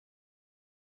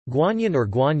Guanyin or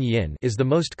Guanyin is the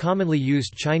most commonly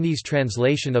used Chinese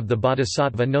translation of the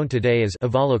bodhisattva known today as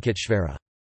Avalokiteshvara.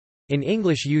 In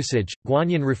English usage,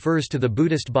 Guanyin refers to the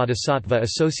Buddhist bodhisattva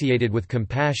associated with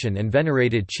compassion and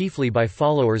venerated chiefly by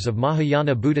followers of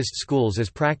Mahayana Buddhist schools as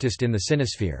practiced in the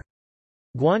Sinosphere.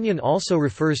 Guanyin also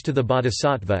refers to the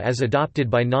bodhisattva as adopted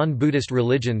by non-Buddhist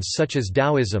religions such as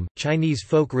Taoism, Chinese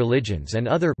folk religions and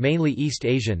other mainly East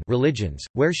Asian religions,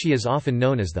 where she is often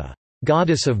known as the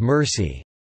goddess of mercy.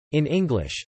 In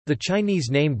English, the Chinese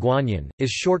name Guanyin is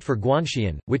short for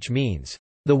Guanxian, which means,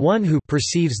 the one who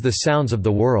perceives the sounds of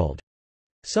the world.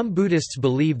 Some Buddhists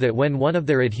believe that when one of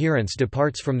their adherents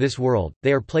departs from this world,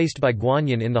 they are placed by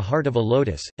Guanyin in the heart of a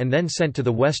lotus, and then sent to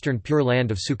the western Pure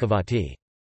Land of Sukhavati.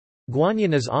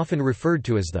 Guanyin is often referred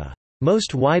to as the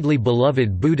most widely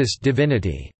beloved Buddhist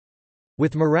divinity,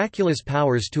 with miraculous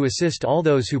powers to assist all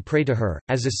those who pray to her,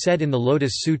 as is said in the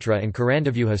Lotus Sutra and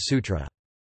Karandavyuha Sutra.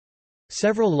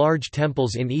 Several large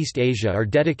temples in East Asia are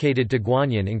dedicated to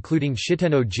Guanyin, including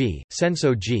Shitenno-ji,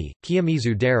 Senso-ji,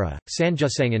 Kiyomizu-dera,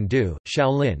 Sanjusangan-do,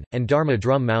 Shaolin, and Dharma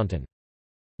Drum Mountain.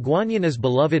 Guanyin is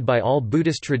beloved by all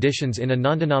Buddhist traditions in a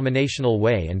non-denominational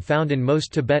way and found in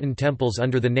most Tibetan temples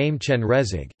under the name Chen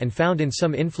Rezig, and found in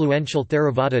some influential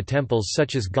Theravada temples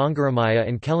such as Gangaramaya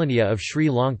and Kelaniya of Sri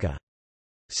Lanka.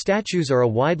 Statues are a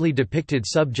widely depicted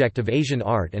subject of Asian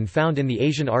art and found in the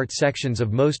Asian art sections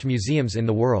of most museums in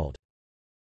the world.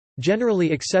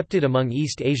 Generally accepted among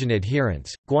East Asian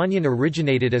adherents, Guanyin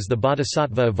originated as the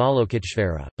bodhisattva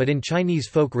Avalokiteshvara, but in Chinese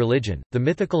folk religion, the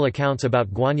mythical accounts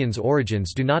about Guanyin's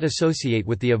origins do not associate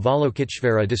with the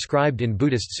Avalokiteshvara described in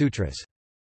Buddhist sutras.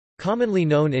 Commonly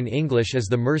known in English as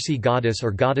the mercy goddess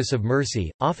or goddess of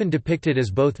mercy, often depicted as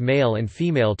both male and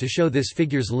female to show this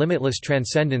figure's limitless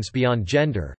transcendence beyond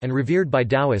gender, and revered by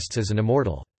Taoists as an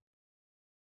immortal.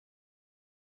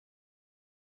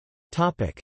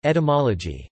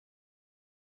 Etymology.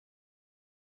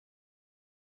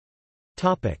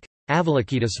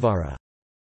 Avalokitesvara.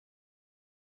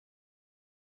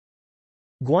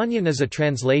 Guanyin is a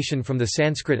translation from the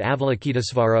Sanskrit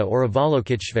Avalokitesvara or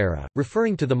Avalokiteshvara,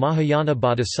 referring to the Mahayana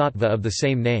bodhisattva of the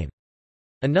same name.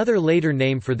 Another later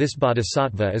name for this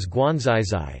bodhisattva is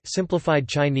Guanzizai, simplified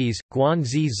Chinese,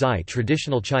 Guanzi Zai,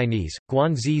 traditional Chinese,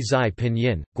 Guanzi Zai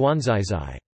pinyin,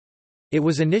 Guanzizai. It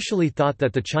was initially thought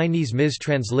that the Chinese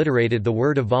mistransliterated the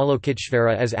word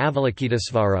Avalokiteshvara as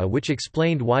Avalokitesvara, which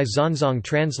explained why Xuanzang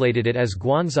translated it as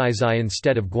Guanzizai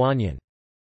instead of Guanyin.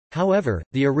 However,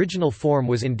 the original form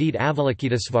was indeed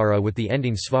Avalokitesvara with the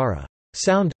ending svara,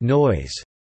 sound, noise,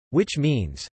 which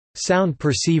means, sound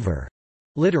perceiver,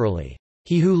 literally,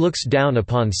 he who looks down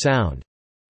upon sound,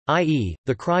 i.e.,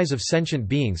 the cries of sentient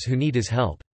beings who need his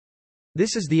help.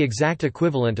 This is the exact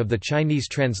equivalent of the Chinese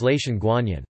translation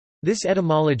Guanyin. This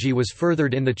etymology was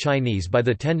furthered in the Chinese by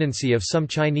the tendency of some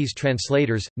Chinese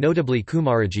translators, notably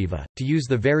Kumarajiva, to use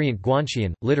the variant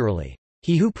Guanxian, literally,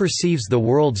 he who perceives the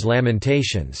world's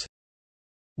lamentations,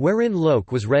 wherein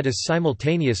lok was read as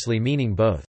simultaneously meaning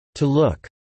both to look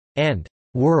and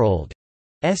world.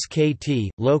 Skt,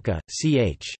 loka,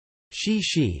 ch.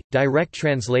 Shi. Direct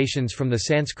translations from the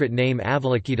Sanskrit name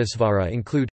Avalokitesvara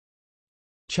include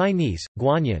Chinese,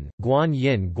 Guanyin,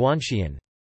 Guanyin, Guanxian,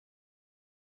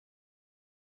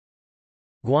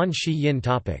 Guanxiyin.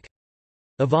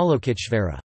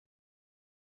 Avalokiteshvara.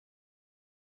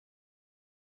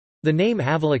 The name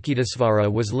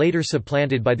Avalokitesvara was later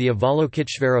supplanted by the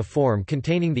Avalokiteshvara form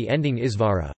containing the ending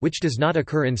isvara, which does not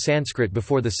occur in Sanskrit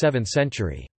before the 7th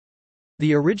century.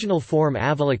 The original form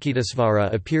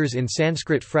Avalokitesvara appears in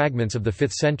Sanskrit fragments of the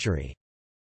 5th century.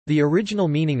 The original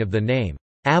meaning of the name,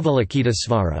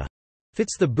 Avalokitesvara,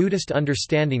 fits the Buddhist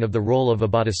understanding of the role of a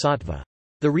bodhisattva.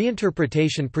 The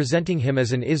reinterpretation presenting him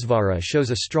as an Isvara shows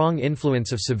a strong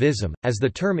influence of Saivism, as the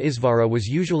term Isvara was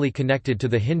usually connected to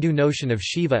the Hindu notion of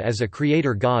Shiva as a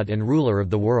creator god and ruler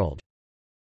of the world.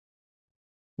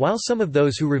 While some of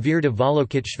those who revered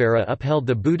Avalokiteshvara upheld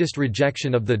the Buddhist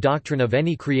rejection of the doctrine of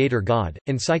any creator god,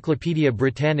 Encyclopaedia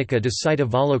Britannica does cite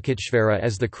Avalokiteshvara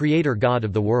as the creator god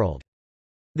of the world.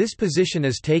 This position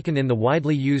is taken in the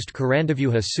widely used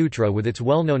Karandavyuha Sutra with its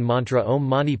well-known mantra Om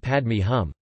Mani Padme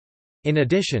Hum. In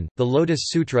addition, the Lotus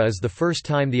Sutra is the first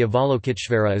time the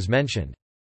Avalokiteshvara is mentioned.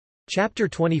 Chapter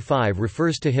 25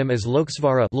 refers to him as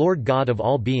Loksvara, Lord God of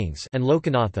all beings, and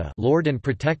Lokanatha, Lord and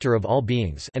protector of all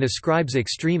beings, and ascribes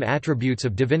extreme attributes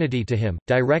of divinity to him.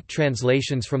 Direct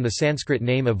translations from the Sanskrit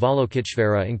name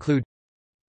Avalokiteshvara include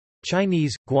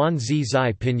Chinese, Guanzi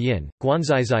Zai pinyin,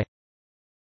 Guanzizai,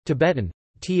 Tibetan,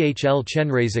 Thl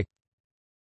Chenrezik.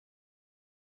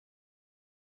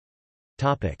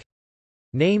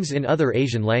 Names in other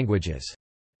Asian languages.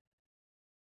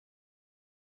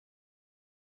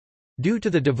 Due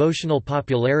to the devotional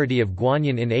popularity of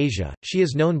Guanyin in Asia, she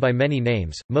is known by many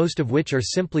names, most of which are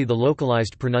simply the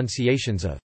localized pronunciations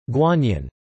of Guanyin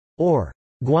or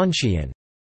Guanxian.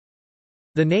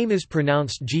 The name is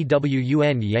pronounced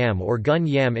Gwun Yam or Gun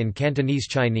Yam in Cantonese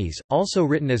Chinese, also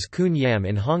written as Kun Yam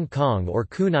in Hong Kong or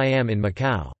Kun Iam in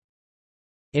Macau.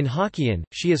 In Hokkien,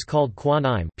 she is called Quan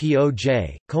Im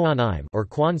 (Poj, Koan Im) or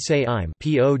Quan Se Im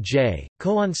 (Poj,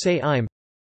 Koan Se Im).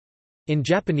 In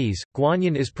Japanese,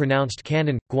 Guanyin is pronounced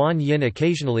Kanon, Guanyin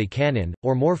occasionally Kanon,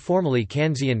 or more formally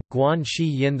Kanzian, Guan Shi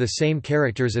Yin. The same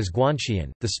characters as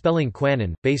Guanxian, the spelling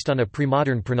Quanon, based on a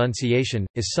premodern pronunciation,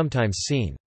 is sometimes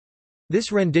seen.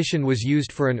 This rendition was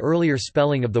used for an earlier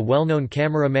spelling of the well-known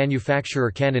camera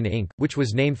manufacturer Canon Inc., which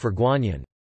was named for Guanyin.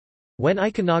 When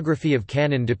iconography of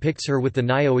Canon depicts her with the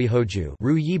Nyoi Hoju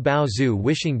Ru Yi Bao Zhu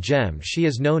wishing gem, she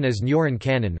is known as Nyoran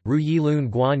Canon, Ru Yi Lun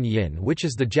Guan Yin, which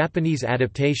is the Japanese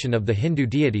adaptation of the Hindu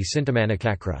deity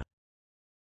Sintamanakakra.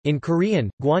 In Korean,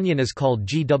 Guanyin is called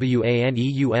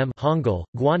Gwaneum Hangul,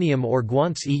 Guanium or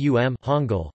Gwanseum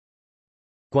Hangul.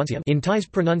 In Thai's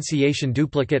pronunciation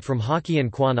duplicate from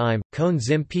Hokkien Quan Im, Kon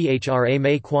Zim Phra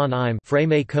Mei Quan Im Phra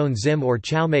Mei Kon Zim or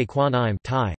Chow Mei Quan Im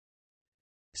Thai.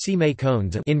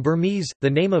 In Burmese, the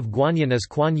name of Guanyin is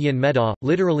Quan Yin Meda,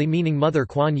 literally meaning Mother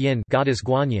Quan Yin, Goddess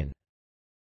Guanyin.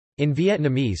 In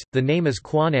Vietnamese, the name is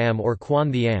Quan Am or Quan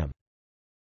the Am.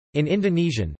 In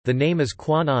Indonesian, the name is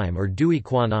Quan Im or Dui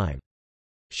Quan Im.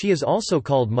 She is also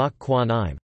called Mak Quan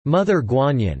Im, Mother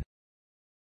Guanyin.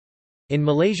 In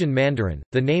Malaysian Mandarin,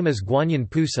 the name is Guanyin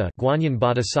Pusa, Guanyin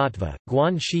Bodhisattva,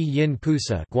 Guan Shi Yin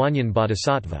Pusa, Guanyin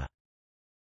Bodhisattva.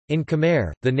 In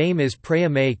Khmer, the name is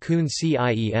Preah Mei Kun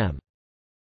Ciem.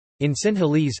 In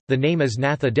Sinhalese, the name is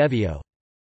Natha Devio.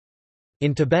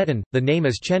 In Tibetan, the name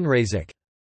is Chenrezig.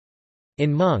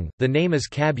 In Hmong, the name is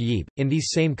Kab Yib. In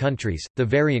these same countries, the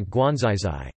variant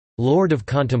Guanzizai, Lord of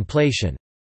Contemplation,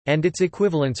 and its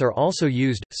equivalents are also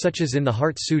used, such as in the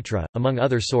Heart Sutra, among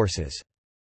other sources.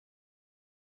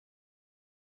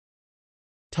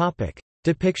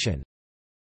 Depiction.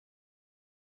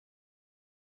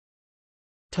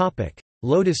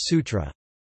 Lotus Sutra.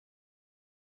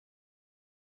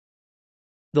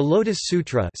 The Lotus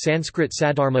Sutra, Sanskrit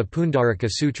Saddharma Pundarika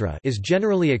Sutra, is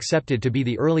generally accepted to be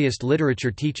the earliest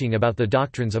literature teaching about the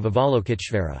doctrines of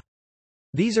Avalokiteshvara.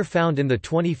 These are found in the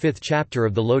 25th chapter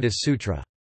of the Lotus Sutra.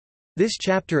 This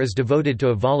chapter is devoted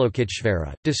to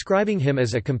Avalokiteshvara, describing him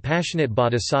as a compassionate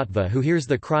bodhisattva who hears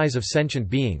the cries of sentient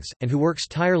beings, and who works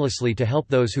tirelessly to help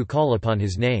those who call upon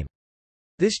his name.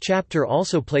 This chapter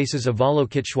also places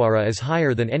Avalokiteshvara as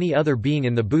higher than any other being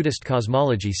in the Buddhist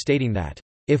cosmology, stating that,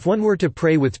 "If one were to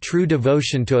pray with true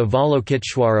devotion to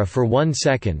Avalokiteshvara for 1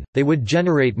 second, they would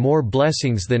generate more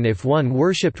blessings than if one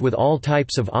worshipped with all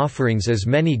types of offerings as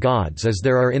many gods as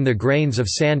there are in the grains of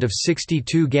sand of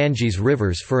 62 Ganges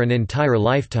rivers for an entire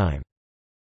lifetime."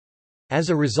 As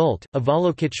a result,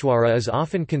 Avalokiteshvara is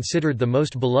often considered the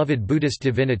most beloved Buddhist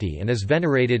divinity and is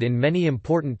venerated in many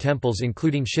important temples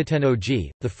including Shitenno-ji,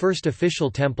 the first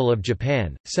official temple of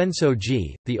Japan,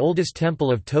 Senso-ji, the oldest temple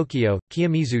of Tokyo,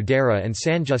 Kiyomizu-dera and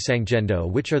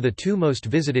Sanjusangjendo, which are the two most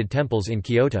visited temples in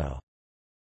Kyoto.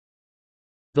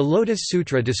 The Lotus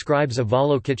Sutra describes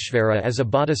Avalokiteshvara as a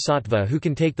bodhisattva who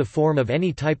can take the form of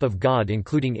any type of god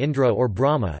including Indra or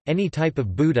Brahma, any type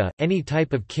of Buddha, any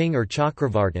type of king or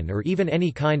Chakravartin, or even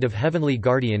any kind of heavenly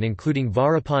guardian including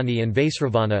Varapani and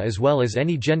Vaisravana, as well as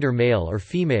any gender, male or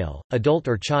female, adult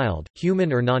or child,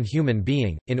 human or non-human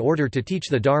being, in order to teach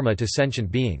the Dharma to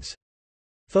sentient beings.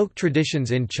 Folk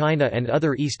traditions in China and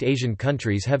other East Asian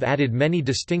countries have added many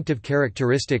distinctive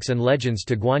characteristics and legends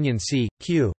to Guanyin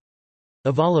c.q.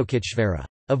 Avalokiteshvara.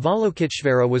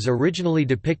 Avalokiteshvara was originally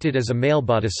depicted as a male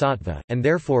bodhisattva, and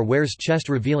therefore wears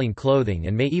chest-revealing clothing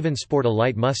and may even sport a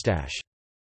light mustache.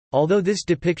 Although this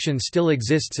depiction still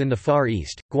exists in the Far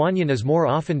East, Guanyin is more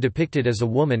often depicted as a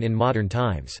woman in modern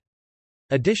times.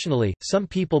 Additionally, some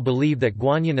people believe that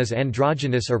Guanyin is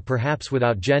androgynous or perhaps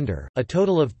without gender. A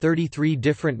total of 33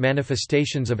 different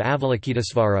manifestations of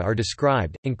Avalokiteshvara are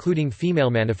described, including female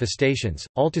manifestations,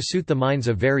 all to suit the minds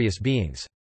of various beings.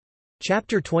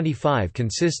 Chapter 25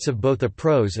 consists of both a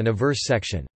prose and a verse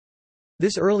section.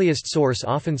 This earliest source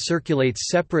often circulates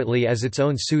separately as its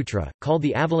own sutra, called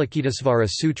the Avalokiteshvara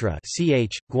Sutra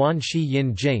ch. Guan Shi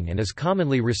Yin Jing, and is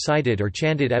commonly recited or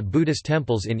chanted at Buddhist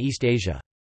temples in East Asia.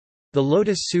 The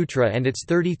Lotus Sutra and its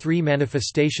 33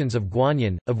 manifestations of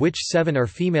Guanyin, of which 7 are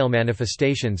female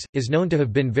manifestations, is known to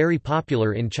have been very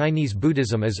popular in Chinese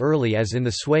Buddhism as early as in the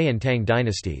Sui and Tang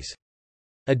dynasties.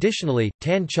 Additionally,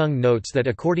 Tan Chung notes that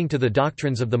according to the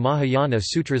doctrines of the Mahayana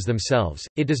sutras themselves,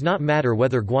 it does not matter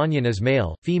whether Guanyin is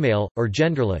male, female, or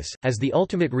genderless, as the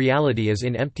ultimate reality is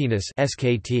in emptiness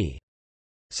skt.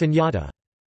 Sunyata.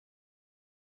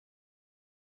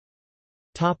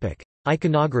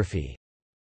 Iconography.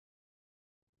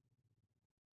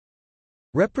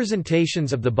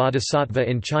 Representations of the Bodhisattva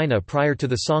in China prior to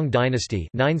the Song dynasty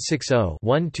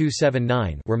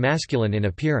 960-1279 were masculine in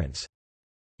appearance.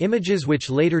 Images which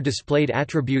later displayed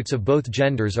attributes of both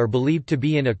genders are believed to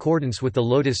be in accordance with the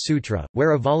Lotus Sutra,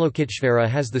 where Avalokiteshvara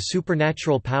has the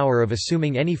supernatural power of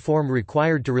assuming any form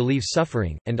required to relieve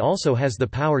suffering, and also has the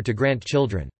power to grant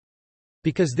children.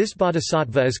 Because this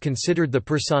bodhisattva is considered the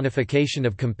personification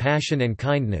of compassion and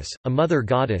kindness, a mother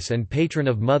goddess and patron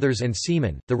of mothers and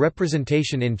semen, the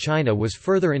representation in China was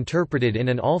further interpreted in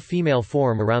an all-female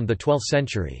form around the 12th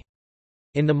century.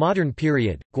 In the modern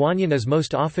period, Guanyin is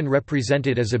most often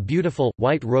represented as a beautiful,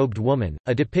 white-robed woman,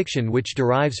 a depiction which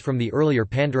derives from the earlier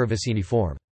Pandaravasini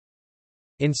form.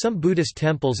 In some Buddhist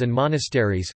temples and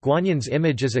monasteries, Guanyin's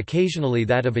image is occasionally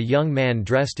that of a young man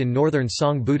dressed in northern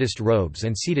Song Buddhist robes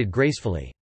and seated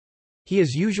gracefully. He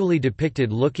is usually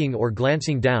depicted looking or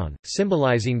glancing down,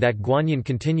 symbolizing that Guanyin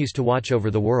continues to watch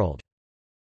over the world.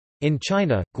 In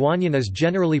China, Guanyin is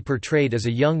generally portrayed as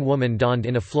a young woman donned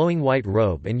in a flowing white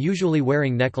robe and usually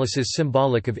wearing necklaces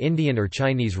symbolic of Indian or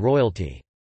Chinese royalty.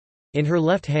 In her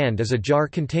left hand is a jar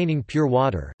containing pure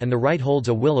water, and the right holds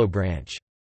a willow branch.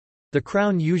 The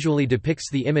crown usually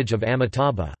depicts the image of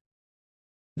Amitabha.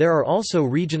 There are also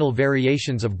regional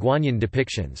variations of Guanyin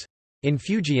depictions. In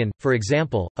Fujian, for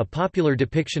example, a popular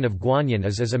depiction of Guanyin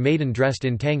is as a maiden dressed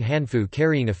in tang hanfu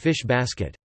carrying a fish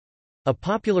basket. A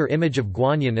popular image of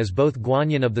Guanyin as both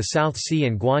Guanyin of the South Sea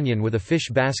and Guanyin with a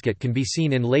fish basket can be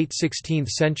seen in late 16th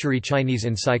century Chinese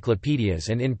encyclopedias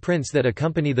and in prints that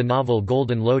accompany the novel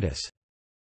Golden Lotus.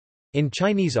 In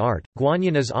Chinese art,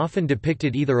 Guanyin is often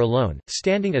depicted either alone,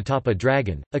 standing atop a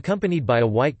dragon, accompanied by a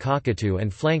white cockatoo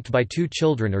and flanked by two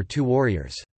children or two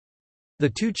warriors. The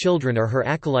two children are her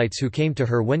acolytes who came to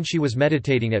her when she was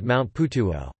meditating at Mount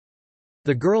Putuo.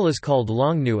 The girl is called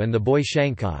Longnu and the boy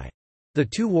Shankai. The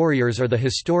two warriors are the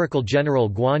historical general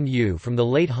Guan Yu from the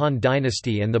late Han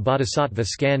dynasty and the bodhisattva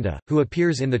Skanda, who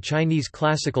appears in the Chinese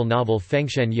classical novel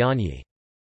Fengshen Yanyi.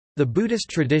 The Buddhist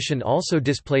tradition also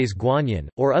displays Guanyin,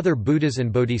 or other Buddhas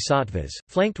and bodhisattvas,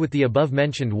 flanked with the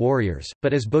above-mentioned warriors,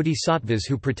 but as bodhisattvas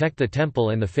who protect the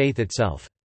temple and the faith itself.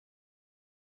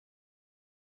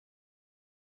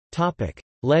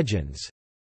 Legends.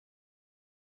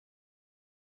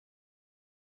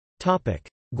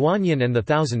 Guanyin and the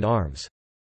Thousand Arms.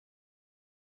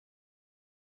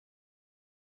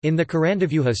 In the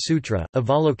Karandavyuha Sutra,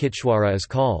 Avalokiteshvara is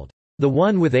called the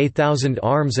one with 1,000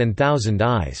 arms and 1,000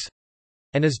 eyes,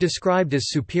 and is described as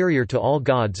superior to all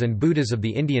gods and Buddhas of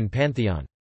the Indian pantheon.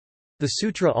 The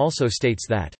sutra also states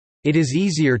that, "It is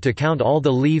easier to count all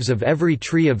the leaves of every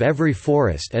tree of every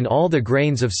forest and all the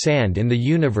grains of sand in the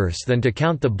universe than to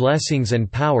count the blessings and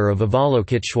power of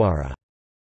Avalokiteshvara."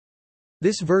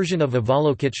 This version of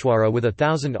Avalokiteshvara with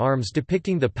 1,000 arms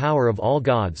depicting the power of all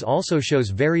gods also shows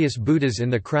various Buddhas in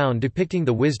the crown depicting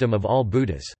the wisdom of all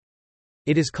Buddhas.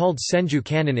 It is called Senju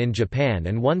Kannon in Japan,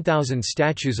 and 1,000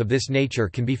 statues of this nature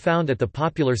can be found at the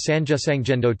popular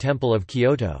Sanjusangjendo Temple of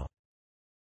Kyoto.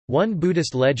 One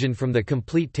Buddhist legend from the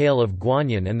complete tale of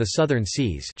Guanyin and the Southern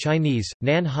Seas Chinese,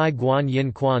 Nan Hai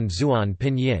Guanyin Quan Zuan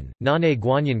Pinyin, Nane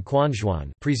Guanyin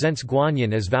Quanzhuan presents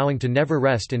Guanyin as vowing to never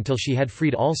rest until she had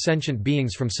freed all sentient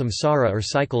beings from samsara or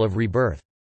cycle of rebirth.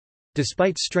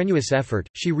 Despite strenuous effort,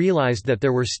 she realized that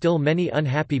there were still many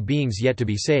unhappy beings yet to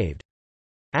be saved.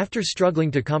 After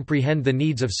struggling to comprehend the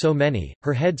needs of so many,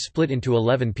 her head split into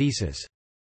 11 pieces.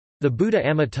 The Buddha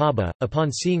Amitabha,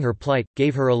 upon seeing her plight,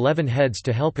 gave her 11 heads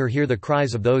to help her hear the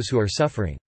cries of those who are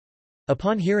suffering.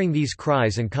 Upon hearing these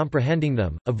cries and comprehending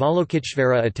them,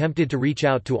 Avalokiteshvara attempted to reach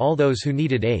out to all those who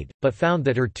needed aid, but found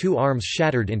that her 2 arms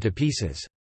shattered into pieces.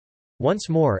 Once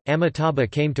more, Amitabha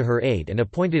came to her aid and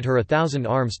appointed her 1,000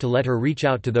 arms to let her reach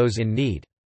out to those in need.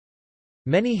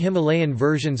 Many Himalayan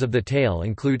versions of the tale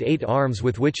include 8 arms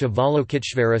with which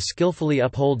Avalokiteshvara skillfully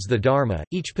upholds the Dharma,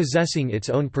 each possessing its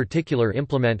own particular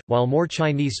implement, while more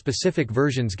Chinese-specific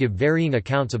versions give varying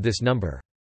accounts of this number.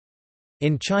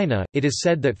 In China, it is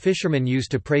said that fishermen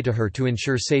used to pray to her to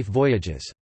ensure safe voyages.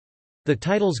 The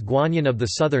titles Guanyin of the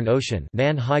Southern Ocean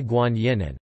Nan Hai Guanyin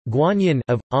and Guanyin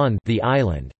of, on the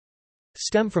island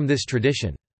stem from this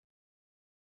tradition.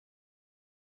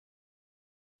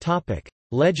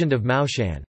 Legend of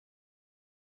Maoshan.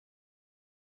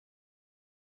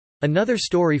 Another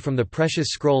story from the Precious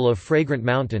Scroll of Fragrant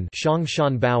Mountain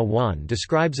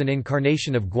describes an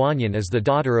incarnation of Guanyin as the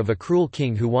daughter of a cruel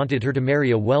king who wanted her to marry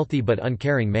a wealthy but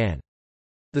uncaring man.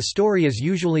 The story is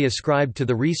usually ascribed to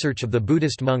the research of the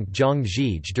Buddhist monk Zhang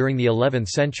Zhige during the 11th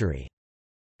century.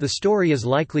 The story is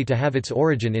likely to have its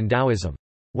origin in Taoism.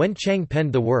 When Chang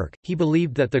penned the work, he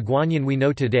believed that the Guanyin we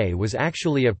know today was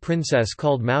actually a princess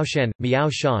called Maoshan, Miao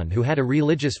Shan, who had a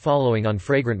religious following on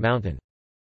Fragrant Mountain.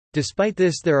 Despite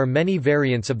this, there are many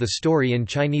variants of the story in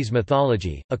Chinese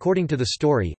mythology. According to the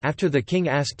story, after the king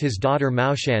asked his daughter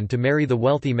Maoshan to marry the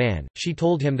wealthy man, she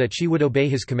told him that she would obey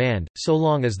his command, so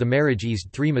long as the marriage eased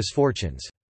 3 misfortunes.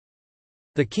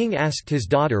 The king asked his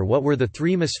daughter what were the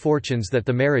 3 misfortunes that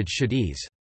the marriage should ease.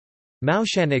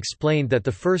 Maoshan explained that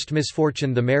the first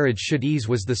misfortune the marriage should ease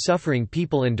was the suffering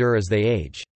people endure as they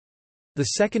age.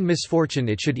 The second misfortune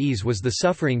it should ease was the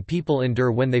suffering people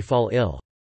endure when they fall ill.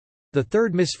 The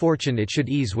third misfortune it should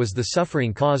ease was the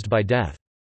suffering caused by death.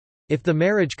 If the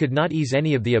marriage could not ease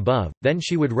any of the above, then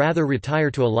she would rather retire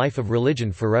to a life of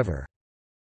religion forever.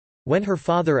 When her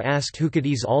father asked who could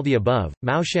ease all the above,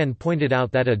 Maoshan pointed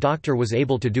out that a doctor was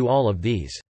able to do all of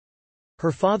these.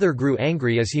 Her father grew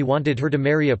angry as he wanted her to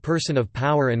marry a person of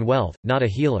power and wealth, not a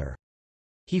healer.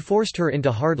 He forced her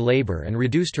into hard labor and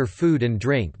reduced her food and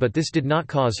drink, but this did not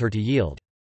cause her to yield.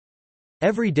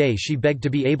 Every day she begged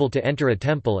to be able to enter a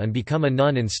temple and become a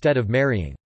nun instead of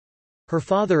marrying. Her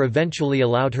father eventually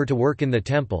allowed her to work in the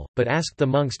temple, but asked the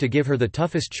monks to give her the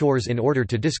toughest chores in order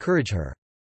to discourage her.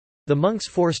 The monks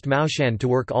forced Maoshan to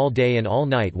work all day and all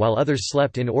night while others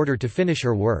slept in order to finish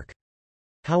her work.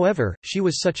 However, she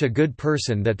was such a good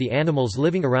person that the animals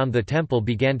living around the temple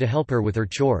began to help her with her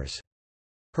chores.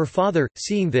 Her father,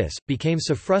 seeing this, became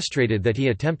so frustrated that he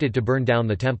attempted to burn down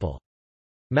the temple.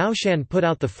 Maoshan put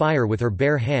out the fire with her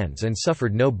bare hands and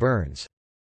suffered no burns.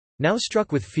 Now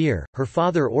struck with fear, her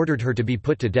father ordered her to be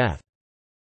put to death.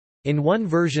 In one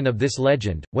version of this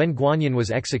legend, when Guanyin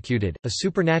was executed, a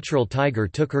supernatural tiger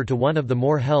took her to one of the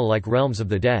more hell-like realms of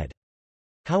the dead.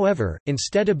 However,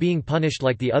 instead of being punished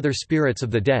like the other spirits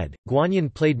of the dead,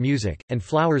 Guanyin played music, and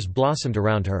flowers blossomed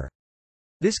around her.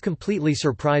 This completely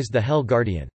surprised the Hell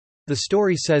Guardian. The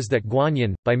story says that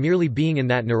Guanyin, by merely being in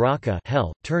that Naraka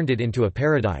hell, turned it into a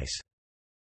paradise.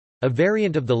 A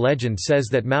variant of the legend says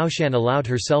that Maoshan allowed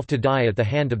herself to die at the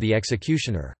hand of the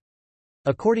executioner.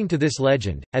 According to this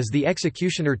legend, as the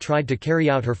executioner tried to carry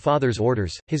out her father's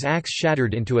orders, his axe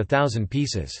shattered into 1,000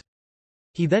 pieces.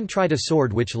 He then tried a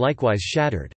sword which likewise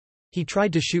shattered. He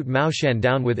tried to shoot Maoshan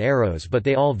down with arrows, but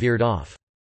they all veered off.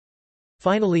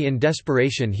 Finally, in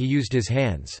desperation, he used his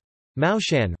hands.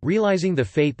 Maoshan, realizing the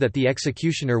fate that the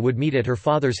executioner would meet at her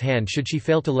father's hand should she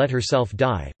fail to let herself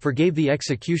die, forgave the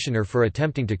executioner for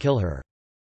attempting to kill her.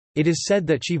 It is said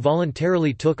that she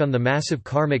voluntarily took on the massive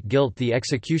karmic guilt the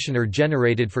executioner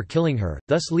generated for killing her,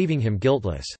 thus leaving him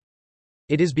guiltless.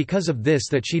 It is because of this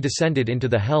that she descended into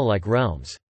the hell-like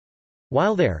realms.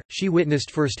 While there, she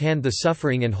witnessed firsthand the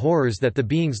suffering and horrors that the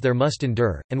beings there must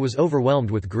endure, and was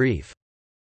overwhelmed with grief.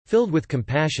 Filled with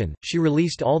compassion, she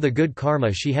released all the good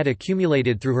karma she had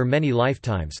accumulated through her many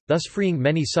lifetimes, thus freeing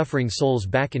many suffering souls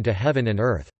back into heaven and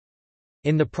earth.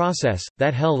 In the process,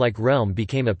 that hell-like realm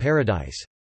became a paradise.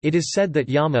 It is said that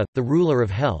Yama, the ruler of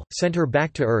hell, sent her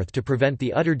back to earth to prevent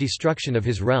the utter destruction of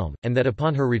his realm, and that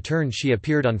upon her return she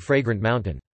appeared on Fragrant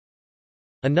Mountain.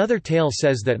 Another tale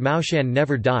says that Maoshan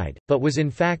never died, but was in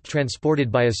fact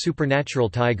transported by a supernatural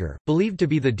tiger, believed to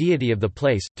be the deity of the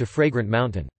place, to Fragrant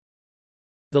Mountain.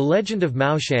 The legend of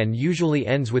Maoshan usually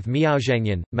ends with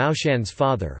Miaozhangyan, Maoshan's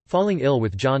father, falling ill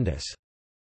with jaundice.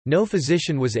 No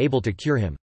physician was able to cure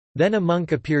him. Then a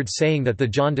monk appeared saying that the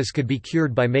jaundice could be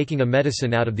cured by making a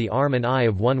medicine out of the arm and eye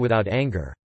of one without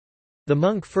anger. The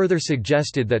monk further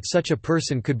suggested that such a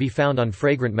person could be found on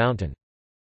Fragrant Mountain.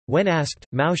 When asked,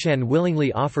 Maoshan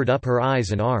willingly offered up her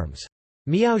eyes and arms.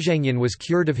 Miaozhangyan was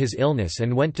cured of his illness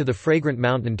and went to the Fragrant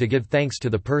Mountain to give thanks to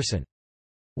the person.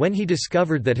 When he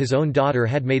discovered that his own daughter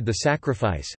had made the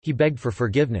sacrifice, he begged for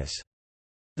forgiveness.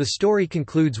 The story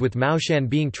concludes with Maoshan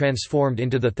being transformed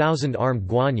into the 1,000-armed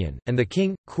Guanyin, and the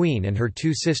king, queen and her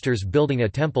 2 sisters building a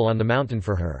temple on the mountain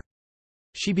for her.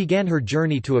 She began her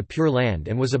journey to a pure land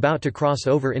and was about to cross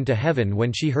over into heaven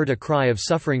when she heard a cry of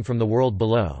suffering from the world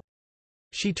below.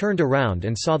 She turned around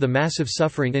and saw the massive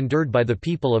suffering endured by the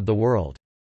people of the world.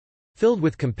 Filled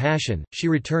with compassion, she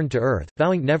returned to earth,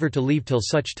 vowing never to leave till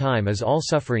such time as all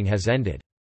suffering has ended.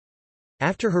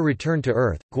 After her return to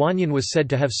earth, Guanyin was said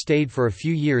to have stayed for a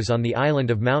few years on the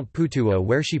island of Mount Putuo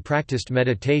where she practiced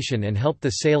meditation and helped the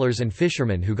sailors and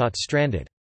fishermen who got stranded.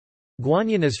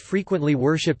 Guanyin is frequently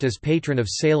worshipped as patron of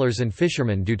sailors and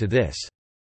fishermen due to this.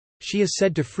 She is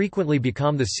said to frequently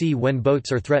becalm the sea when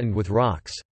boats are threatened with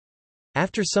rocks.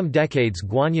 After some decades,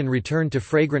 Guanyin returned to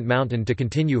Fragrant Mountain to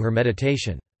continue her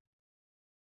meditation.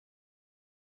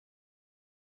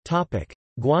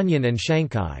 Guanyin and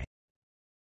Shankai.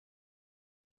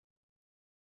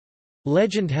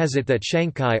 Legend has it that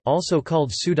Shankai, also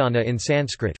called Sudana in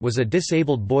Sanskrit, was a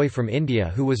disabled boy from India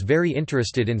who was very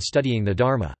interested in studying the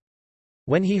Dharma.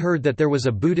 When he heard that there was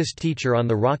a Buddhist teacher on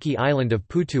the rocky island of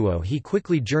Putuo, he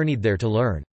quickly journeyed there to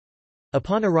learn.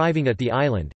 Upon arriving at the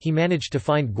island, he managed to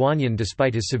find Guanyin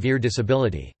despite his severe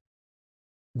disability.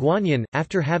 Guanyin,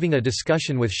 after having a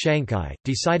discussion with Shankai,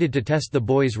 decided to test the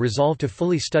boy's resolve to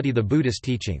fully study the Buddhist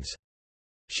teachings.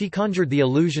 She conjured the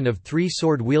illusion of 3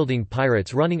 sword-wielding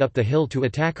pirates running up the hill to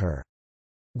attack her.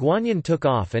 Guanyin took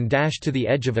off and dashed to the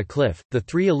edge of a cliff, the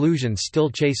 3 illusions still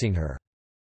chasing her.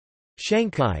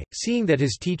 Shankai, seeing that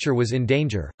his teacher was in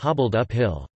danger, hobbled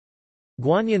uphill.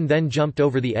 Guanyin then jumped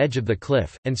over the edge of the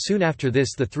cliff, and soon after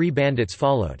this the 3 bandits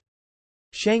followed.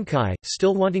 Shankai,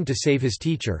 still wanting to save his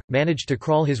teacher, managed to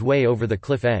crawl his way over the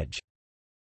cliff edge.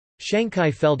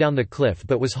 Shankai fell down the cliff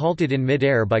but was halted in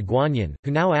mid-air by Guanyin,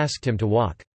 who now asked him to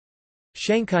walk.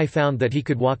 Shankai found that he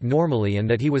could walk normally and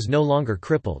that he was no longer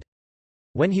crippled.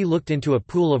 When he looked into a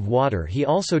pool of water, he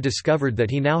also discovered that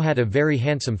he now had a very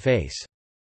handsome face.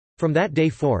 From that day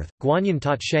forth, Guanyin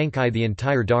taught Shankai the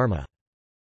entire Dharma.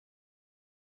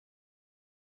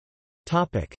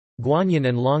 Guanyin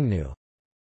and Longnu.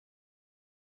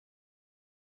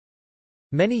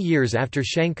 Many years after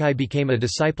Shankai became a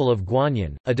disciple of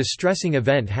Guanyin, a distressing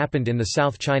event happened in the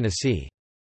South China Sea.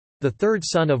 The 3rd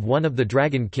son of one of the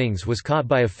dragon kings was caught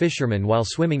by a fisherman while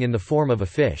swimming in the form of a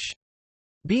fish.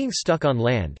 Being stuck on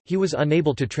land, he was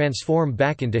unable to transform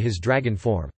back into his dragon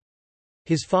form.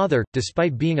 His father,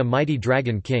 despite being a mighty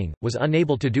dragon king, was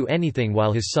unable to do anything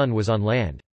while his son was on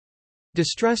land.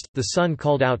 Distressed, the son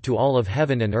called out to all of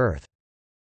heaven and earth.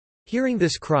 Hearing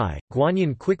this cry,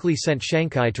 Guanyin quickly sent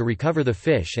Shankai to recover the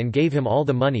fish and gave him all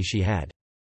the money she had.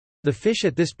 The fish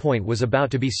at this point was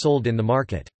about to be sold in the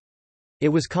market. It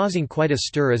was causing quite a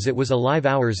stir as it was alive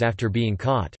hours after being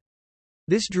caught.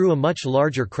 This drew a much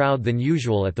larger crowd than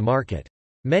usual at the market.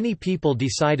 Many people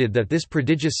decided that this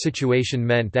prodigious situation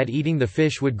meant that eating the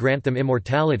fish would grant them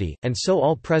immortality, and so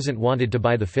all present wanted to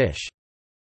buy the fish.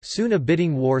 Soon a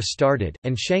bidding war started,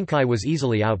 and Shankai was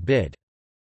easily outbid.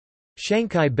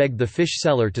 Shankai begged the fish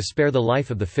seller to spare the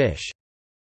life of the fish.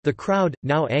 The crowd,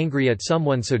 now angry at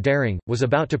someone so daring, was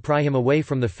about to pry him away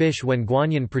from the fish when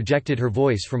Guanyin projected her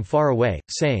voice from far away,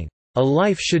 saying, "A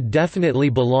life should definitely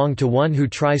belong to one who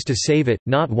tries to save it,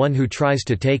 not one who tries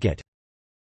to take it."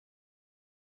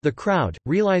 The crowd,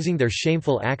 realizing their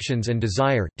shameful actions and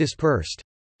desire, dispersed.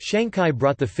 Shankai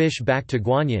brought the fish back to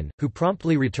Guanyin, who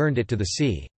promptly returned it to the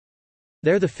sea.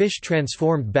 There the fish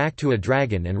transformed back to a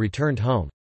dragon and returned home.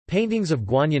 Paintings of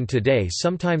Guanyin today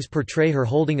sometimes portray her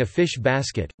holding a fish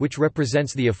basket, which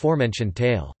represents the aforementioned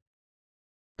tale.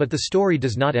 But the story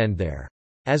does not end there.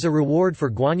 As a reward for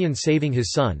Guanyin saving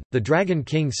his son, the Dragon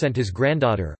King sent his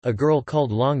granddaughter, a girl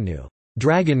called Longnu,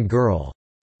 Dragon Girl,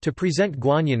 to present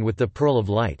Guanyin with the Pearl of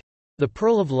Light. The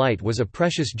Pearl of Light was a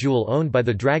precious jewel owned by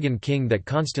the Dragon King that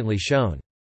constantly shone.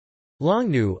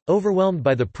 Longnu, overwhelmed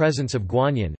by the presence of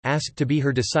Guanyin, asked to be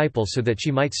her disciple so that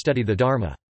she might study the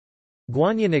Dharma.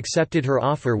 Guanyin accepted her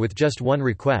offer with just one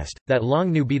request, that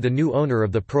Longnu be the new owner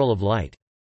of the Pearl of Light.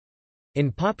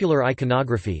 In popular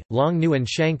iconography, Longnu and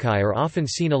Shankai are often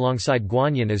seen alongside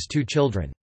Guanyin as 2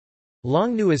 children.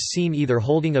 Longnu is seen either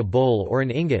holding a bowl or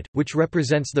an ingot, which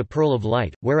represents the Pearl of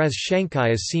Light, whereas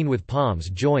Shankai is seen with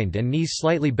palms joined and knees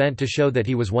slightly bent to show that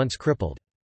he was once crippled.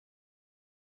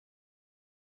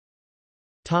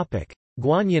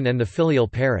 Guanyin and the filial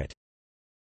parrot.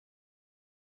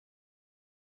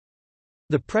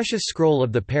 The precious scroll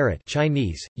of the parrot,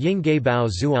 Chinese, Ying Ge Bao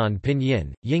Zuan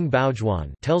Pinyin, Ying Bao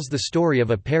Zhuan, tells the story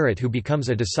of a parrot who becomes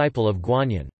a disciple of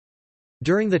Guanyin.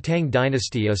 During the Tang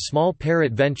dynasty, a small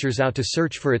parrot ventures out to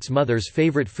search for its mother's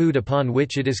favorite food, upon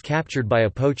which it is captured by a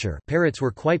poacher. Parrots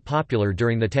were quite popular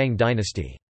during the Tang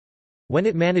dynasty. When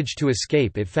it managed to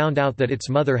escape, it found out that its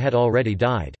mother had already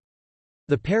died.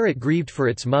 The parrot grieved for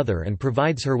its mother and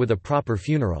provides her with a proper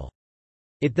funeral.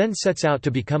 It then sets out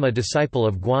to become a disciple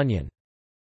of Guanyin.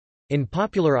 In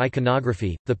popular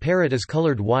iconography, the parrot is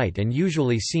colored white and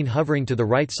usually seen hovering to the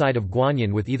right side of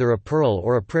Guanyin with either a pearl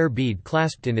or a prayer bead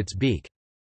clasped in its beak.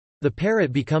 The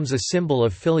parrot becomes a symbol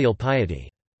of filial piety.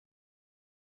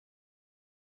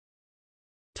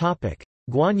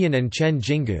 Guanyin and Chen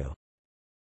Jinggu.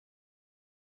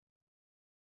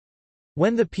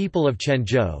 When the people of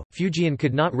Quanzhou, Fujian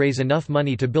could not raise enough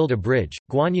money to build a bridge,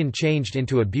 Guanyin changed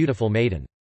into a beautiful maiden.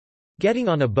 Getting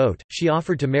on a boat, she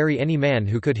offered to marry any man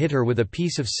who could hit her with a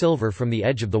piece of silver from the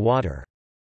edge of the water.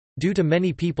 Due to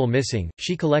many people missing,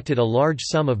 she collected a large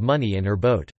sum of money in her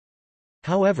boat.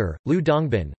 However, Liu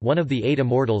Dongbin, one of the 8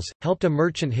 immortals, helped a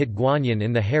merchant hit Guanyin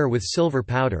in the hair with silver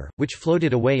powder, which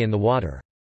floated away in the water.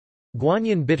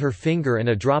 Guanyin bit her finger and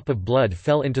a drop of blood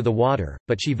fell into the water,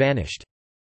 but she vanished.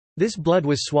 This blood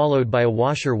was swallowed by a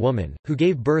washer woman, who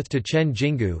gave birth to Chen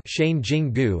Jinggu, Shane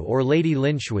Jinggu or Lady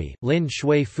Lin Shui, Lin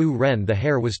Shui Fu Ren. The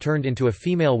hair was turned into a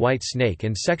female white snake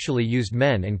and sexually used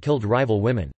men and killed rival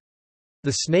women.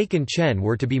 The snake and Chen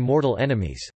were to be mortal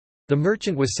enemies. The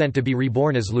merchant was sent to be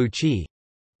reborn as Lu Qi.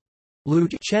 Lu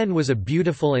Chen was a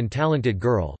beautiful and talented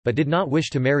girl, but did not wish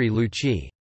to marry Lu Qi.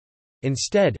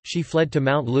 Instead, she fled to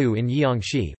Mount Lu in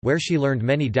Jiangxi, where she learned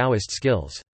many Taoist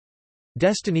skills.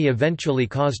 Destiny eventually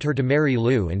caused her to marry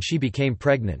Lu and she became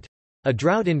pregnant. A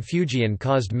drought in Fujian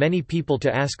caused many people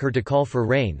to ask her to call for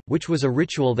rain, which was a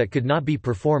ritual that could not be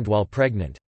performed while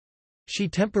pregnant. She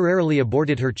temporarily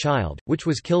aborted her child, which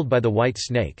was killed by the white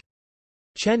snake.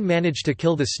 Chen managed to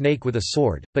kill the snake with a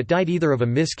sword, but died either of a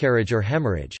miscarriage or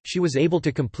hemorrhage. She was able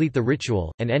to complete the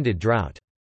ritual, and ended drought.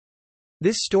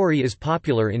 This story is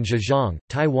popular in Zhejiang,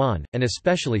 Taiwan, and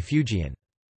especially Fujian.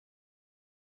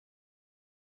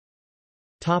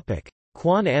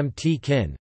 Quan Am T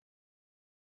Kin.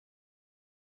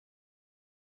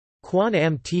 Quan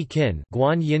Am T Kin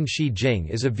Guanyin Shi Jing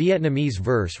is a Vietnamese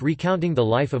verse recounting the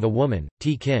life of a woman,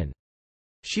 T Kin.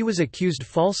 She was accused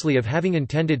falsely of having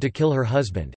intended to kill her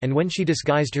husband, and when she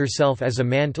disguised herself as a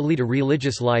man to lead a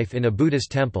religious life in a Buddhist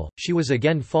temple, she was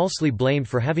again falsely blamed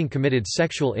for having committed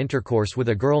sexual intercourse with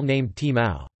a girl named Ti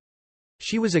Mao.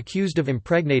 She was accused of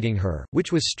impregnating her,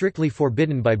 which was strictly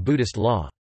forbidden by Buddhist law.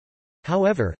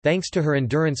 However, thanks to her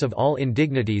endurance of all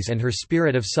indignities and her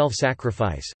spirit of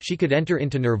self-sacrifice, she could enter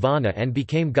into nirvana and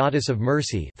became Goddess of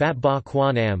Mercy. Phat Ba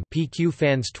Quan Am PQ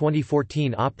Fans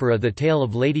 2014 opera The Tale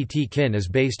of Lady T Kin is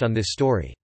based on this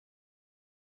story.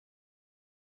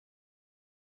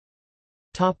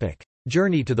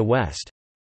 Journey to the West.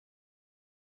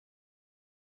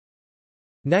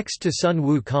 Next to Sun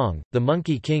Wukong, the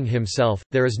Monkey King himself,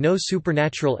 there is no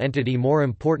supernatural entity more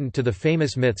important to the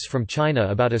famous myths from China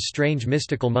about a strange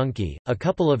mystical monkey, a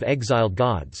couple of exiled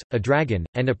gods, a dragon,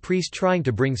 and a priest trying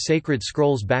to bring sacred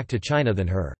scrolls back to China than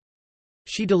her.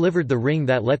 She delivered the ring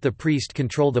that let the priest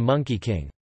control the Monkey King.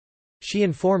 She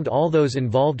informed all those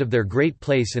involved of their great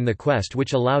place in the quest,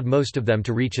 which allowed most of them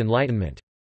to reach enlightenment.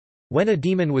 When a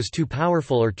demon was too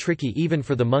powerful or tricky even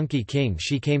for the Monkey King,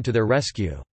 she came to their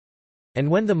rescue. And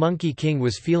when the Monkey King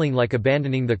was feeling like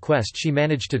abandoning the quest, she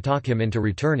managed to talk him into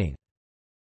returning.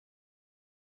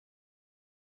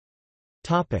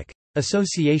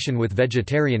 Association with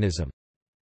vegetarianism.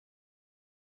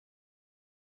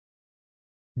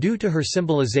 Due to her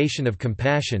symbolization of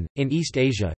compassion, in East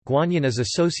Asia, Guanyin is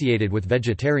associated with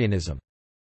vegetarianism.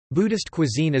 Buddhist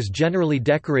cuisine is generally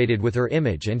decorated with her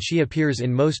image and she appears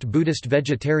in most Buddhist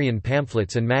vegetarian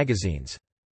pamphlets and magazines.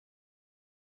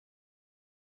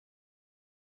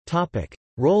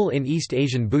 Role in East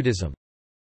Asian Buddhism.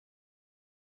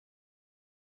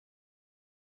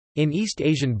 In East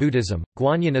Asian Buddhism,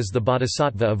 Guanyin is the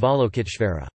bodhisattva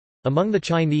Avalokiteshvara. Among the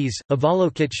Chinese,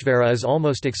 Avalokiteshvara is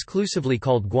almost exclusively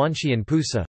called Guanxian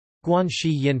Pusa.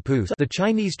 The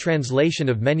Chinese translation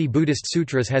of many Buddhist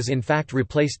sutras has in fact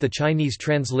replaced the Chinese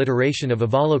transliteration of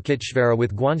Avalokiteshvara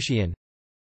with Guanxian.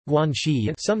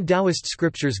 Some Taoist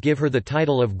scriptures give her the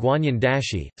title of Guanyin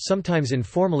Dashi, sometimes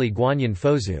informally Guanyin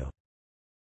Fozu.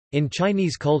 In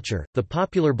Chinese culture, the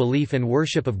popular belief and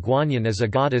worship of Guanyin as a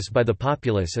goddess by the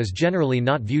populace is generally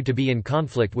not viewed to be in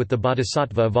conflict with the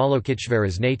bodhisattva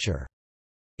Avalokiteshvara's nature.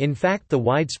 In fact, the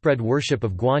widespread worship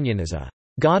of Guanyin as a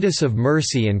goddess of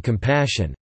mercy and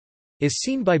compassion is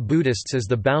seen by Buddhists as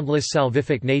the boundless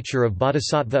salvific nature of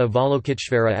bodhisattva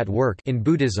Avalokiteshvara at work. In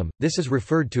Buddhism, this is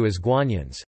referred to as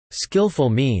Guanyin's skillful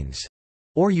means,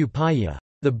 or upaya.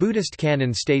 The Buddhist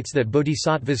canon states that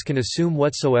bodhisattvas can assume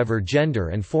whatsoever gender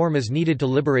and form is needed to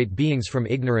liberate beings from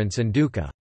ignorance and dukkha.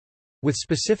 With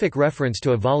specific reference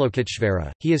to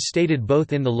Avalokiteshvara, he is stated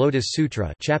both in the Lotus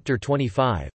Sutra, chapter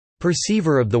 25,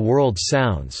 "Perceiver of the world's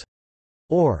sounds,"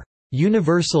 or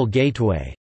 "universal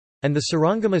gateway," and the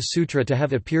Sarangama Sutra to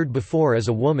have appeared before as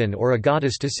a woman or a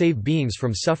goddess to save beings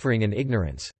from suffering and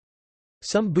ignorance.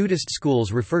 Some Buddhist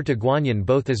schools refer to Guanyin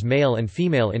both as male and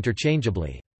female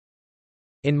interchangeably.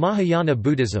 In Mahayana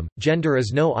Buddhism, gender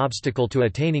is no obstacle to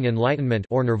attaining enlightenment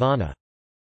or nirvana.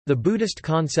 The Buddhist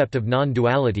concept of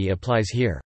non-duality applies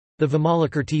here. The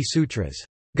Vimalakirti Sutra's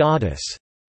goddess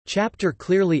chapter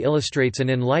clearly illustrates an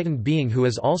enlightened being who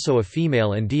is also a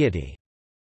female and deity.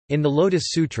 In the Lotus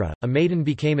Sutra, a maiden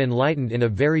became enlightened in a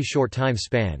very short time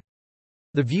span.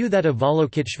 The view that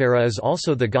Avalokiteshvara is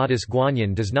also the goddess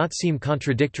Guanyin does not seem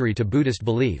contradictory to Buddhist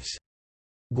beliefs.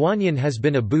 Guanyin has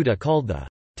been a Buddha called the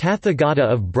Tathagata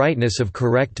of brightness of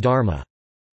correct dharma.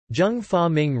 Zheng Fa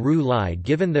Ming Ru Lai.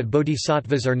 Given that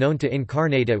bodhisattvas are known to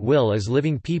incarnate at will as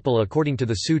living people according to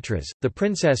the sutras, the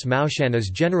princess Maoshan is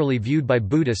generally viewed by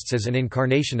Buddhists as an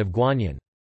incarnation of Guanyin.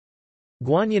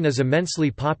 Guanyin is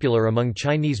immensely popular among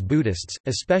Chinese Buddhists,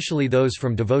 especially those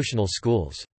from devotional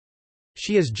schools.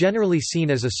 She is generally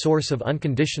seen as a source of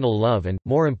unconditional love and,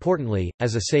 more importantly,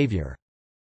 as a savior.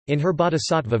 In her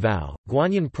bodhisattva vow,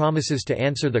 Guanyin promises to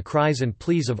answer the cries and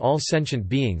pleas of all sentient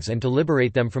beings and to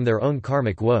liberate them from their own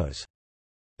karmic woes.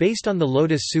 Based on the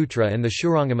Lotus Sutra and the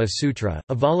Shurangama Sutra,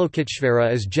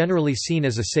 Avalokiteshvara is generally seen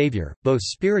as a savior, both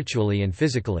spiritually and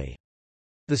physically.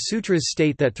 The sutras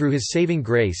state that through his saving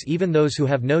grace even those who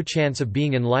have no chance of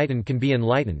being enlightened can be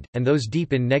enlightened, and those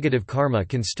deep in negative karma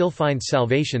can still find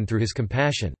salvation through his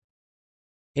compassion.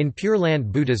 In Pure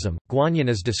Land Buddhism, Guanyin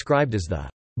is described as the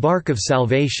bark of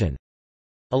salvation.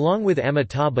 Along with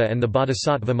Amitabha and the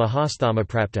bodhisattva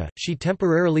Mahasthamaprapta, she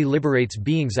temporarily liberates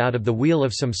beings out of the wheel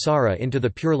of samsara into the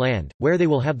Pure Land, where they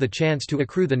will have the chance to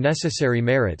accrue the necessary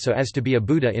merit so as to be a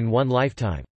Buddha in one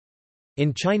lifetime.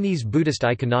 In Chinese Buddhist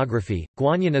iconography,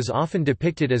 Guanyin is often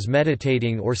depicted as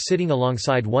meditating or sitting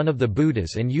alongside one of the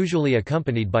Buddhas and usually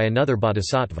accompanied by another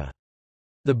bodhisattva.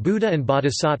 The Buddha and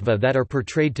bodhisattva that are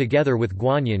portrayed together with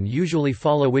Guanyin usually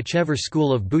follow whichever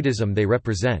school of Buddhism they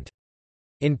represent.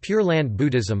 In Pure Land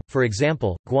Buddhism, for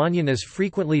example, Guanyin is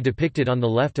frequently depicted on the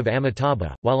left of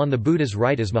Amitabha, while on the Buddha's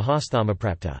right is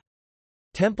Mahasthamaprapta.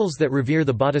 Temples that revere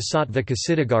the bodhisattva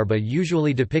Ksitigarbha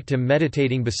usually depict him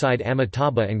meditating beside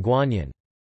Amitabha and Guanyin.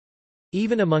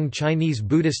 Even among Chinese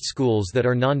Buddhist schools that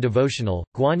are non-devotional,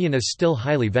 Guanyin is still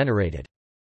highly venerated.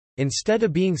 Instead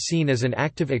of being seen as an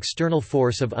active external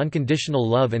force of unconditional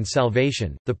love and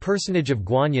salvation, the personage of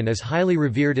Guanyin is highly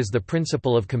revered as the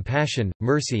principle of compassion,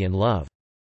 mercy and love.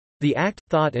 The act,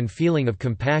 thought and feeling of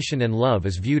compassion and love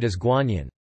is viewed as Guanyin.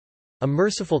 A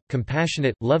merciful,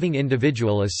 compassionate, loving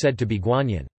individual is said to be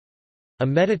Guanyin. A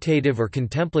meditative or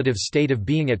contemplative state of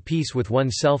being at peace with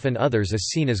oneself and others is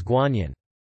seen as Guanyin.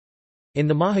 In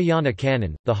the Mahayana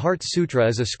canon, the Heart Sutra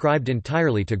is ascribed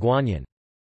entirely to Guanyin.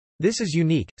 This is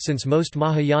unique, since most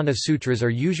Mahayana sutras are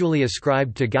usually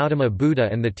ascribed to Gautama Buddha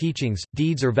and the teachings,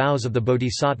 deeds or vows of the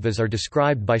bodhisattvas are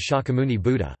described by Shakyamuni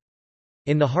Buddha.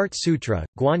 In the Heart Sutra,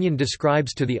 Guanyin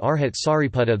describes to the Arhat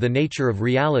Sariputta the nature of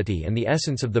reality and the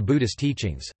essence of the Buddhist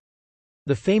teachings.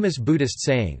 The famous Buddhist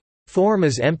saying, "Form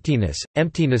is emptiness,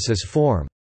 emptiness is form,"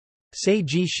 Sei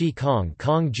Ji Shi Kong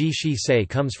Kong Ji Shi Sei,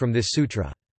 comes from this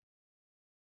sutra.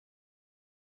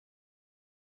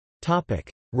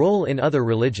 Role in other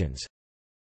religions.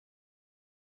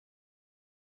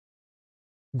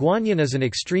 Guanyin is an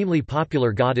extremely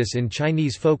popular goddess in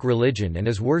Chinese folk religion and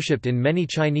is worshipped in many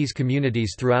Chinese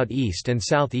communities throughout East and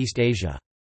Southeast Asia.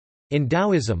 In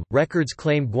Taoism, records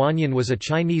claim Guanyin was a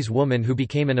Chinese woman who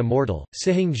became an immortal.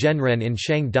 Sihing Zhenren in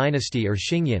Shang dynasty or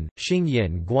Xingyin,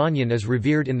 Xingyin Guanyin is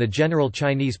revered in the general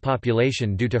Chinese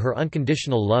population due to her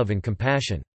unconditional love and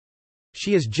compassion.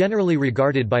 She is generally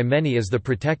regarded by many as the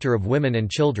protector of women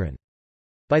and children.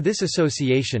 By this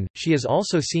association, she is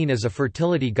also seen as a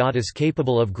fertility goddess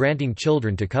capable of granting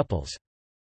children to couples.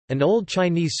 An old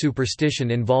Chinese superstition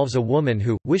involves a woman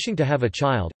who, wishing to have a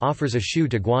child, offers a shoe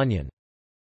to Guanyin.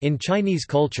 In Chinese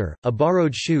culture, a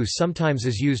borrowed shoe sometimes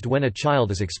is used when a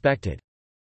child is expected.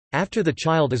 After the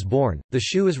child is born, the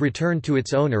shoe is returned to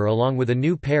its owner along with a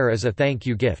new pair as a thank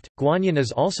you gift. Guanyin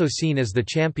is also seen as the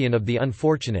champion of the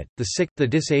unfortunate, the sick, the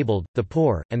disabled, the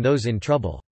poor, and those in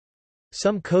trouble.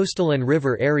 Some coastal and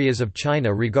river areas of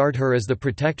China regard her as the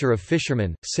protector of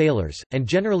fishermen, sailors, and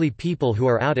generally people who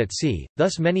are out at sea,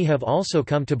 thus many have also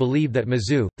come to believe that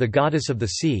Mazu, the goddess of the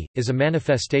sea, is a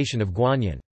manifestation of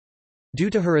Guanyin. Due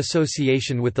to her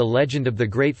association with the legend of the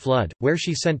Great Flood, where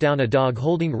she sent down a dog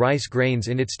holding rice grains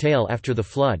in its tail after the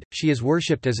flood, she is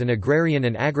worshipped as an agrarian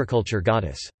and agriculture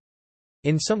goddess.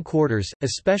 In some quarters,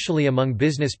 especially among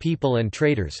business people and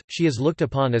traders, she is looked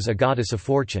upon as a goddess of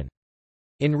fortune.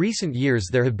 In recent years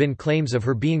there have been claims of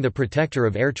her being the protector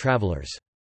of air travelers.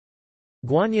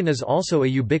 Guanyin is also a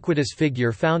ubiquitous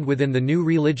figure found within the new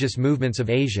religious movements of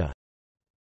Asia.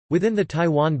 Within the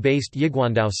Taiwan-based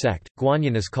Yiguandao sect,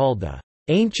 Guanyin is called the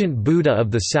ancient Buddha of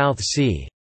the South Sea,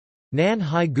 Nan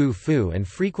Hai Gu Fu, and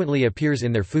frequently appears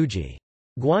in their Fuji.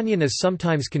 Guanyin is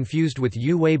sometimes confused with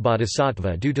Yu Wei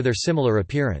Bodhisattva due to their similar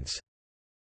appearance.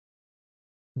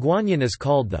 Guanyin is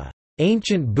called the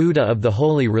ancient Buddha of the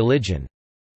Holy Religion,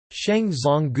 Sheng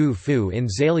Zong Gu Fu in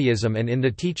Zaliism and in the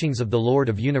teachings of the Lord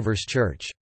of Universe Church.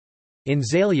 In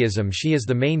Zaliism she is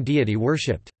the main deity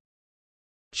worshipped.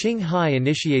 Qing Hai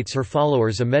initiates her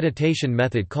followers a meditation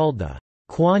method called the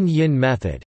Guanyin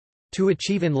method. To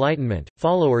achieve enlightenment,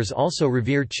 followers also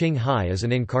revere Qing Hai as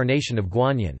an incarnation of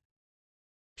Guanyin.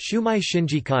 Shumai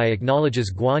Shinjikai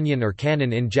acknowledges Guanyin or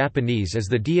Kannon in Japanese as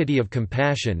the deity of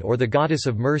compassion or the goddess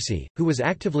of mercy, who was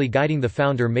actively guiding the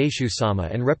founder Meishu-sama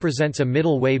and represents a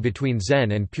middle way between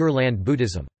Zen and Pure Land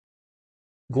Buddhism.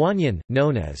 Guanyin,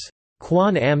 known as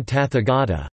Quan Am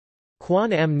Tathagata,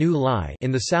 Quan Am Nu Lai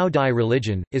in the Cao Dai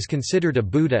religion, is considered a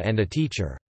Buddha and a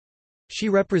teacher. She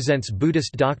represents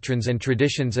Buddhist doctrines and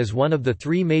traditions as one of the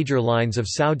three major lines of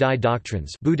Cao Dai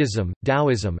doctrines: Buddhism,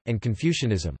 Taoism, and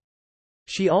Confucianism.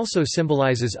 She also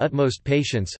symbolizes utmost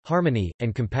patience, harmony,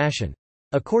 and compassion.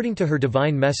 According to her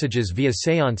divine messages via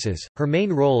séances, her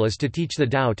main role is to teach the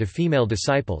Tao to female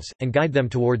disciples, and guide them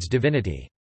towards divinity.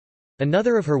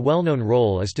 Another of her well-known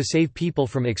role is to save people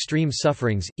from extreme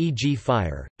sufferings, e.g.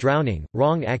 fire, drowning,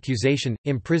 wrong accusation,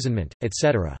 imprisonment,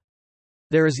 etc.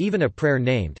 There is even a prayer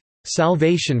named,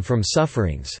 "Salvation from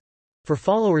Sufferings," for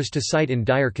followers to cite in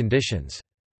dire conditions.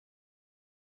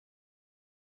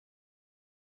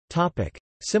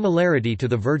 Similarity to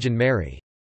the Virgin Mary.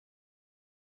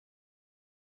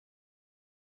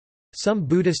 Some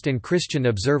Buddhist and Christian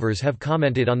observers have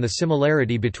commented on the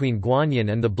similarity between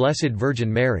Guanyin and the Blessed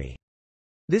Virgin Mary.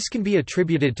 This can be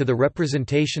attributed to the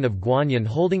representation of Guanyin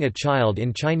holding a child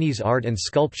in Chinese art and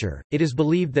sculpture. It is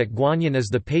believed that Guanyin is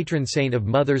the patron saint of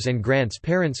mothers and grants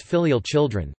parents filial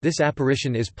children. This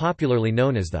apparition is popularly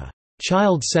known as the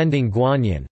child-sending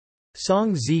Guanyin,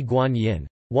 Song Zi Guanyin.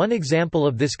 One example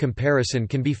of this comparison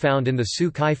can be found in the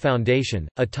Su Kai Foundation,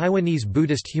 a Taiwanese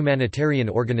Buddhist humanitarian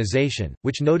organization,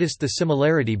 which noticed the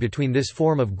similarity between this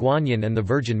form of Guanyin and the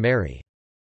Virgin Mary.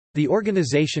 The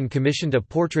organization commissioned a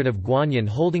portrait of Guanyin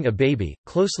holding a baby,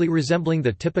 closely resembling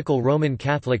the typical Roman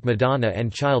Catholic Madonna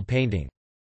and Child painting.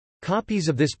 Copies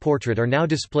of this portrait are now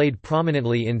displayed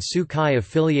prominently in Su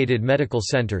Kai-affiliated medical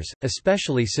centers,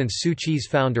 especially since Su Chi's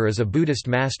founder is a Buddhist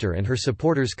master and her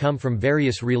supporters come from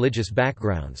various religious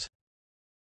backgrounds.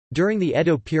 During the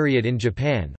Edo period in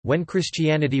Japan, when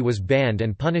Christianity was banned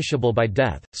and punishable by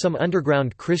death, some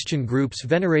underground Christian groups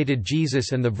venerated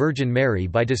Jesus and the Virgin Mary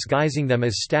by disguising them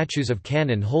as statues of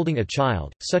Kannon holding a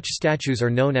child. Such statues are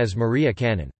known as Maria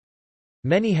Kannon.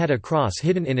 Many had a cross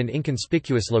hidden in an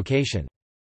inconspicuous location.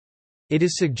 It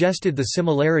is suggested the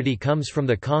similarity comes from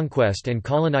the conquest and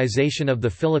colonization of the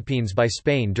Philippines by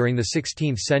Spain during the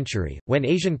 16th century, when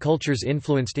Asian cultures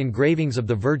influenced engravings of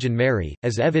the Virgin Mary,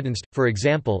 as evidenced, for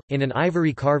example, in an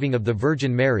ivory carving of the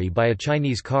Virgin Mary by a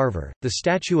Chinese carver. The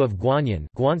statue of Guanyin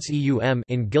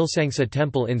in Gilsangsa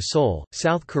Temple in Seoul,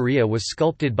 South Korea was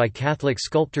sculpted by Catholic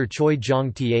sculptor Choi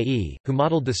Jong-tae, who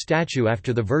modeled the statue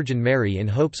after the Virgin Mary in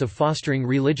hopes of fostering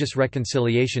religious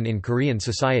reconciliation in Korean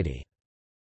society.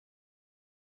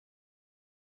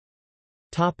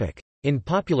 In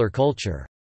popular culture.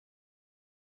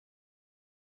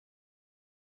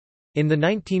 In the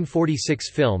 1946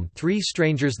 film Three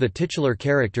Strangers, the titular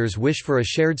characters wish for a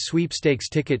shared sweepstakes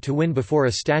ticket to win before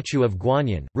a statue of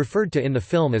Guanyin, referred to in the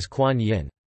film as Kuan Yin.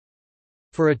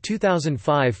 For a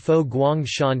 2005 Fo Guang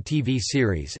Shan TV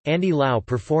series, Andy Lau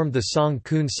performed the song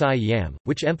Kun Sai Yam,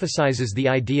 which emphasizes the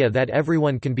idea that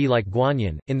everyone can be like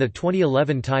Guanyin. In the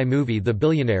 2011 Thai movie The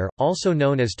Billionaire, also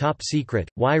known as Top Secret,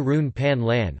 Wai Run Pan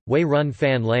Lan, Wei Run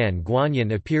Fan Lan,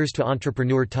 Guanyin appears to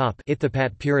entrepreneur Top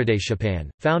Ithapat Piradechapan,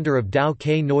 founder of Dao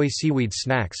K Noi Seaweed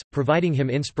Snacks, providing him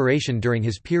inspiration during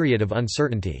his period of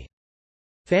uncertainty.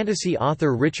 Fantasy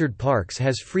author Richard Parkes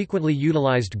has frequently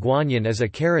utilized Guanyin as a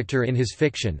character in his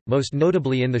fiction, most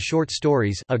notably in the short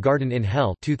stories A Garden in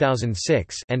Hell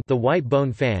 2006 and The White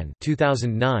Bone Fan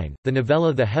 2009, the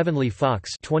novella The Heavenly Fox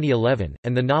 2011,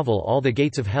 and the novel All the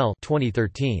Gates of Hell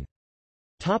 2013.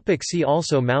 See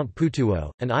also Mount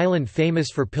Putuo, an island famous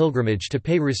for pilgrimage to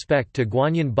pay respect to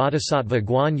Guanyin Bodhisattva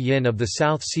Guan Yin of the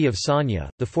South Sea of Sanya,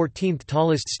 the 14th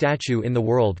tallest statue in the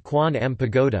world Quan Am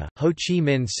Pagoda, Ho Chi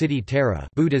Minh City Tara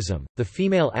Buddhism, the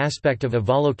female aspect of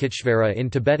Avalokiteshvara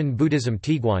in Tibetan Buddhism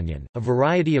Tiguanyin, a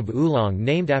variety of oolong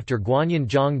named after Guanyin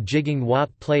Zhang Jiging Wat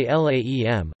Play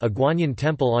Laem, a Guanyin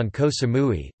temple on Koh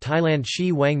Samui, Thailand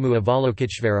Shi Wangmu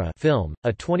Avalokiteshvara film,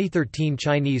 a 2013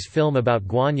 Chinese film about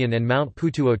Guanyin and Mount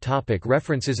Putuo. Topic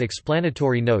references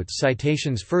explanatory notes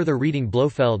citations further reading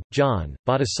Blofeld, John,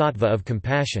 Bodhisattva of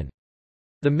Compassion.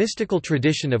 The Mystical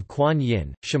Tradition of Kuan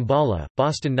Yin, Shambhala,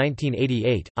 Boston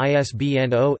 1988,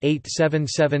 ISBN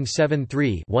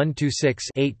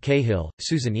 0-87773-126-8 Cahill,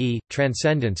 Susan E.,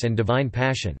 Transcendence and Divine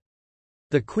Passion.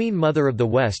 The Queen Mother of the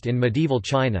West in Medieval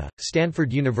China,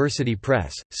 Stanford University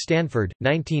Press, Stanford,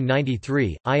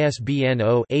 1993, ISBN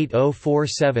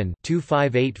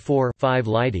 0-8047-2584-5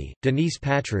 Leidy, Denise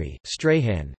Patry,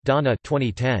 Strahan, Donna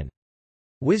 2010.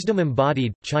 Wisdom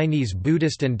Embodied, Chinese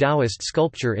Buddhist and Taoist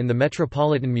Sculpture in the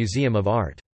Metropolitan Museum of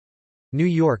Art. New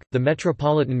York, The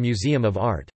Metropolitan Museum of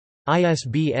Art.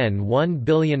 ISBN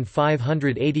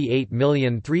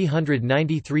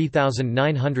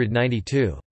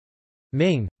 1588393992.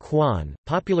 Ming, Quan,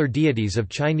 Popular Deities of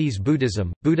Chinese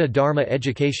Buddhism, Buddha Dharma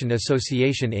Education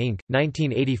Association Inc.,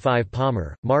 1985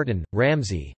 Palmer, Martin,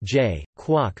 Ramsey, J.,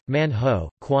 Kwok, Man Ho,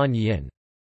 Guanyin.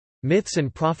 Myths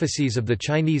and Prophecies of the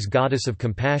Chinese Goddess of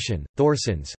Compassion,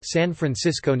 Thorsons, San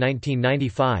Francisco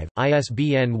 1995,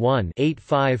 ISBN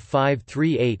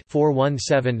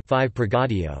 1-85538-417-5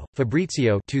 Pregadio,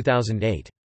 Fabrizio 2008.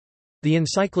 The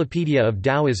Encyclopedia of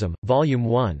Taoism, Volume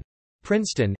 1.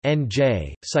 Princeton,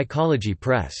 N.J., Psychology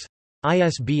Press.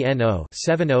 ISBN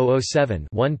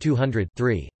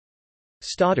 0-7007-1200-3.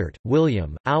 Stoddart,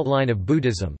 William, Outline of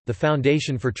Buddhism, The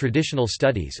Foundation for Traditional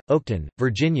Studies, Oakton,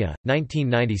 Virginia,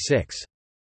 1996.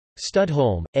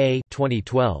 Studholm, A.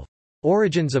 2012.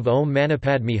 Origins of Om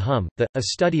Manipadme Hum, A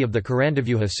Study of the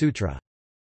Karandavyuha Sutra.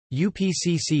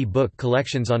 UPCC Book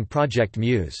Collections on Project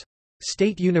Muse.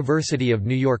 State University of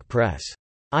New York Press.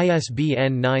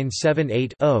 ISBN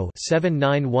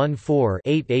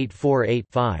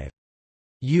 978-0-7914-8848-5.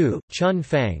 Yu, Chun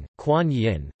Fang,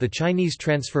 Guanyin, The Chinese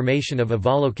Transformation of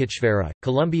Avalokiteshvara,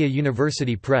 Columbia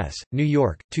University Press, New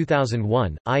York,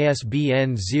 2001,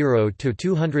 ISBN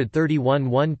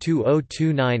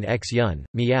 0-231-12029-X Yun,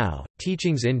 Miao,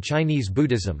 Teachings in Chinese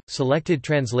Buddhism, Selected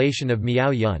Translation of Miao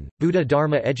Yun, Buddha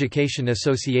Dharma Education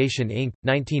Association Inc.,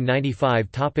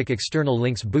 1995 Topic External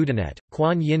links Buddhanet,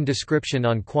 Guanyin Description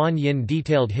on Guanyin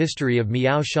Detailed History of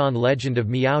Miao Shan Legend of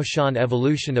Miao Shan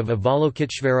Evolution of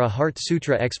Avalokiteshvara Heart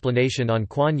Sutra Explanation on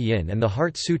Guanyin and the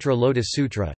Heart Sutra Lotus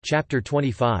Sutra, Chapter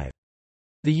 25.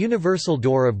 The Universal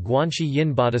Door of Guanxi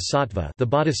Yin Bodhisattva, the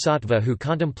Bodhisattva who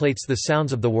contemplates the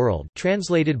sounds of the world,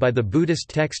 translated by the Buddhist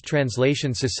Text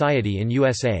Translation Society in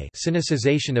USA.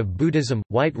 Sinicization of Buddhism,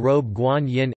 White Robe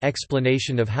Guanyin,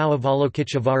 explanation of how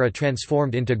Avalokiteshvara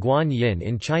transformed into Guanyin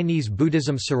in Chinese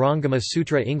Buddhism. Sarangama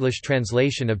Sutra English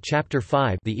translation of Chapter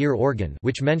 5, the ear organ,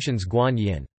 which mentions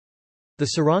Guanyin.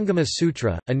 The Sarangama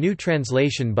Sutra, a new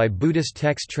translation by Buddhist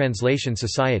Text Translation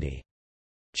Society.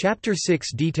 Chapter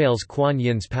 6 details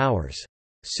Guanyin's powers.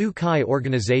 Su Kai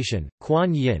Organization,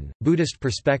 Guanyin, Buddhist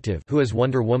Perspective Who is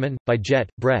Wonder Woman? By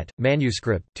Jet, Brett,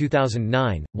 manuscript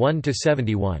 2009,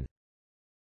 1–71.